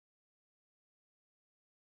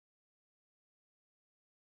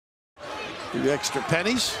2 extra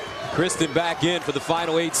pennies. Kristen back in for the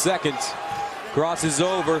final 8 seconds. Crosses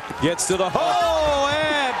over, gets to the hole,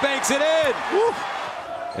 and banks it in. Woo.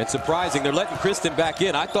 And surprising, they're letting Kristen back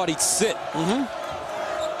in. I thought he'd sit.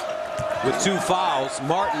 With 2 fouls.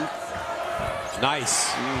 Martin,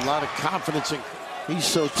 nice. A lot of confidence. He's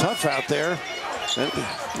so tough out there. And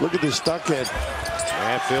look at this duckhead.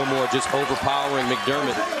 And Fillmore just overpowering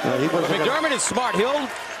McDermott. McDermott is smart. He'll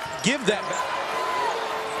give that back.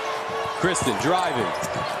 Kristen driving.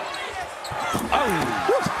 Oh,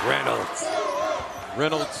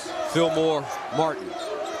 Reynolds, Fillmore, Martin.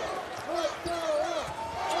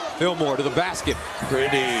 Fillmore to the basket.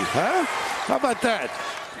 Pretty. Huh? How about that?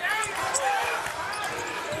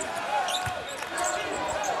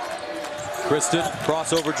 Kristen,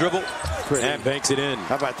 crossover dribble, and banks it in.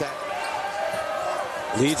 How about that?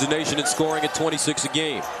 Leads the nation in scoring at 26 a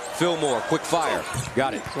game. Fillmore, quick fire.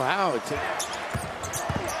 Got it. Wow.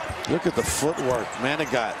 Look at the footwork.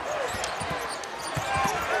 Manigat.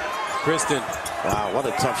 Kristen. Wow, what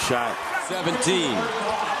a tough shot. 17.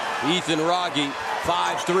 Ethan Rogge,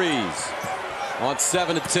 5 threes on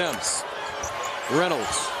 7 attempts.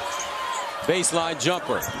 Reynolds, baseline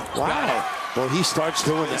jumper. Wow. Well, he starts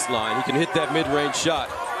doing this line. He can hit that mid-range shot.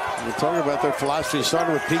 We're talking about their philosophy. It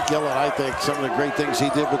started with Pete Gillett, I think. Some of the great things he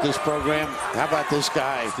did with this program. How about this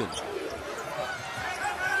guy?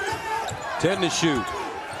 10 to shoot.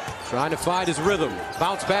 Trying to find his rhythm.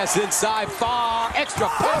 Bounce pass inside. Far. Extra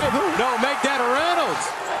pivot. No, make that Reynolds.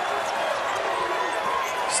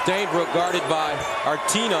 Stainbrook guarded by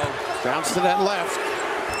Artino. Bounce to that left.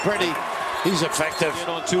 Pretty. He's effective. In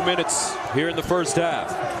on 2 minutes here in the first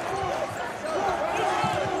half.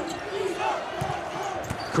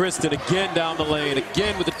 Kristen again down the lane,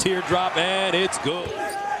 again with a teardrop, and it's good.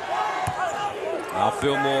 Now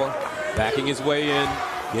Fillmore backing his way in,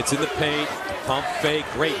 gets in the paint, pump fake,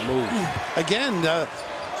 great move. Again,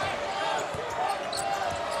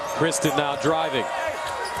 Kristen now driving,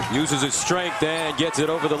 uses his strength and gets it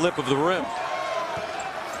over the lip of the rim.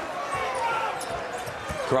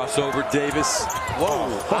 Crossover Davis. Whoa,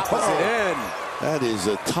 opposite end. That is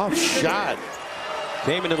a tough shot.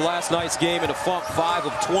 Came into last night's game in a funk, 5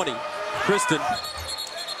 of 20. Kristen.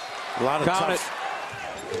 A lot of count tough.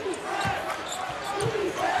 It.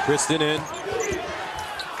 Kristen in.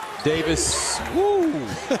 Davis. Woo.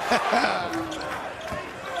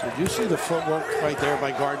 Did you see the footwork right there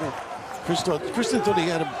by Gardner? Kristen thought he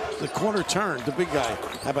had the corner turned, the big guy.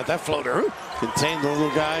 How about that floater? Contained the little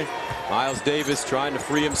guy. Miles Davis trying to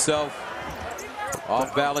free himself.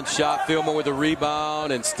 Off balance shot. Fillmore with a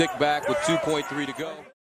rebound and stick back with 2.3 to go.